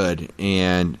really good,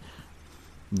 and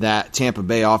that Tampa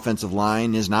Bay offensive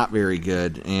line is not very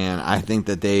good, and I think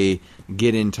that they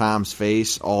get in Tom's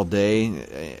face all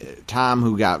day. Tom,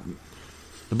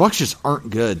 the Bucs just aren't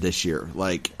good this year.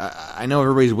 Like, I know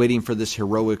everybody's waiting for this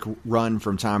heroic run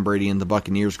from Tom Brady and the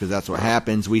Buccaneers because that's what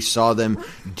happens. We saw them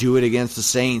do it against the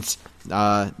Saints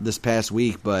this past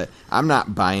week, but I'm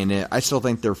not buying it. I still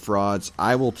think they're frauds.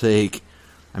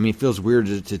 It feels weird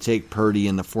to take Purdy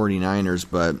and the 49ers,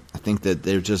 but I think that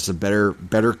they're just a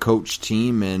better coached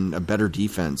team and a better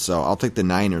defense. So I'll take the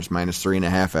Niners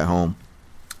 -3.5 at home.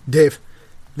 Dave,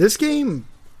 this game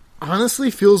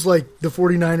honestly feels like the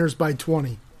 49ers by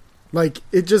 20. Like,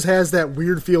 it just has that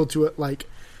weird feel to it. Like,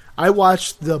 I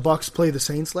watched the Bucs play the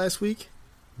Saints last week.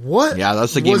 What? Yeah,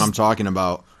 that's the game I'm talking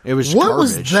about. It was what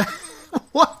garbage. Was that?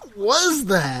 What was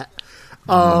that?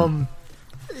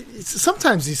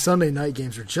 Sometimes these Sunday night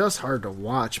games are just hard to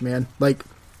watch, man. Like,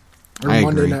 or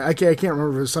Monday night. I can't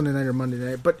remember if it was Sunday night or Monday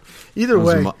night, but either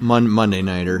way, Monday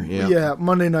nighter. Yeah,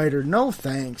 Monday nighter. No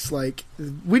thanks. Like,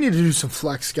 we need to do some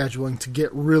flex scheduling to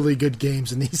get really good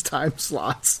games in these time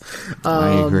slots. I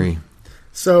agree.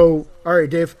 So, all right,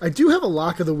 Dave. I do have a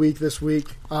lock of the week this week.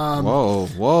 Whoa!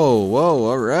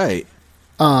 All right,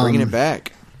 bringing it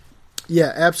back.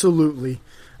 Yeah, absolutely.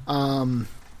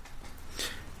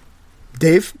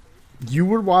 Dave, you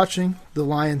were watching the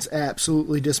Lions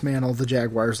absolutely dismantle the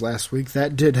Jaguars last week.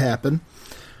 That did happen.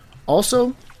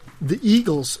 Also, the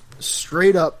Eagles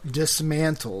straight up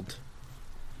dismantled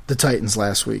the Titans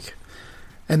last week.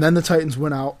 And then the Titans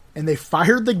went out and they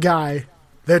fired the guy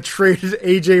that traded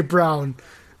A.J. Brown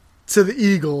to the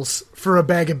Eagles for a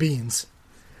bag of beans.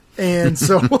 And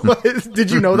so,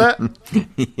 did you know that?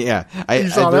 Yeah.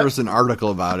 There was an article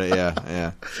about it,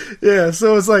 yeah. Yeah,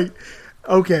 so it's like,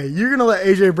 okay, you're going to let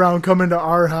A.J. Brown come into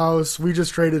our house. We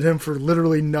just traded him for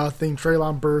literally nothing.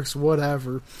 Treylon Burks,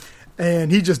 whatever.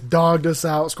 And he just dogged us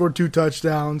out, scored 2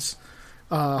 touchdowns,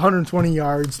 120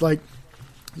 yards. Like,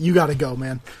 you got to go,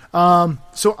 man.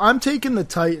 So I'm taking the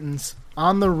Titans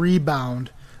on the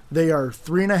rebound. They are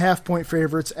 3.5-point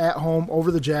favorites at home over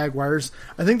the Jaguars.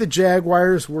 I think the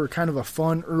Jaguars were kind of a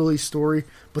fun early story,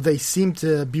 but they seem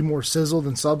to be more sizzle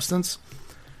than substance.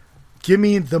 Give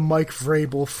me the Mike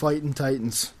Vrabel fighting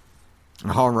Titans.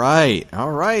 All right.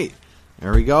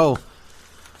 There we go.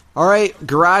 All right,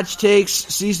 Garage Takes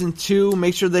Season 2.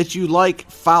 Make sure that you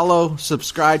like, follow,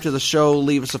 subscribe to the show,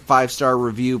 leave us a 5-star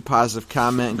review, positive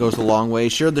comment. It goes a long way.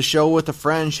 Share the show with a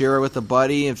friend, share it with a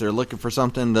buddy if they're looking for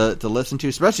something to listen to.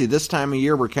 Especially this time of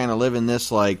year, we're kind of living this,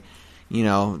 like, you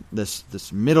know,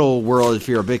 this middle world if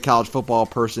you're a big college football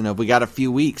person. We got a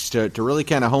few weeks to really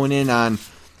kind of hone in on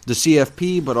the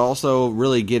CFP, but also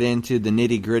really get into the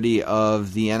nitty-gritty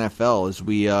of the NFL as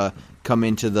we come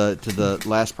into the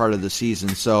last part of the season.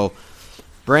 So,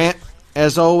 Brant,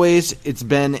 as always, it's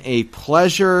been a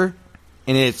pleasure,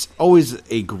 and it's always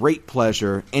a great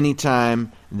pleasure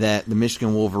anytime that the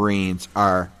Michigan Wolverines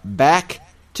are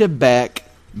back-to-back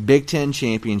Big Ten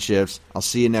championships. I'll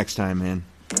see you next time, man.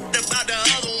 About the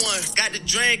other one, got the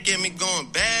drink in me going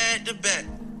back to back.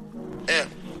 Yeah,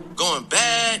 going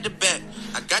back to back.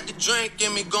 I got the drink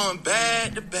in me going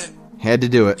back to back. Had to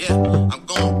do it. Yeah, I'm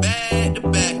going back to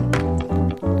back.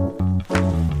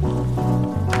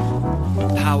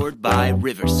 Powered by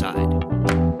Riverside.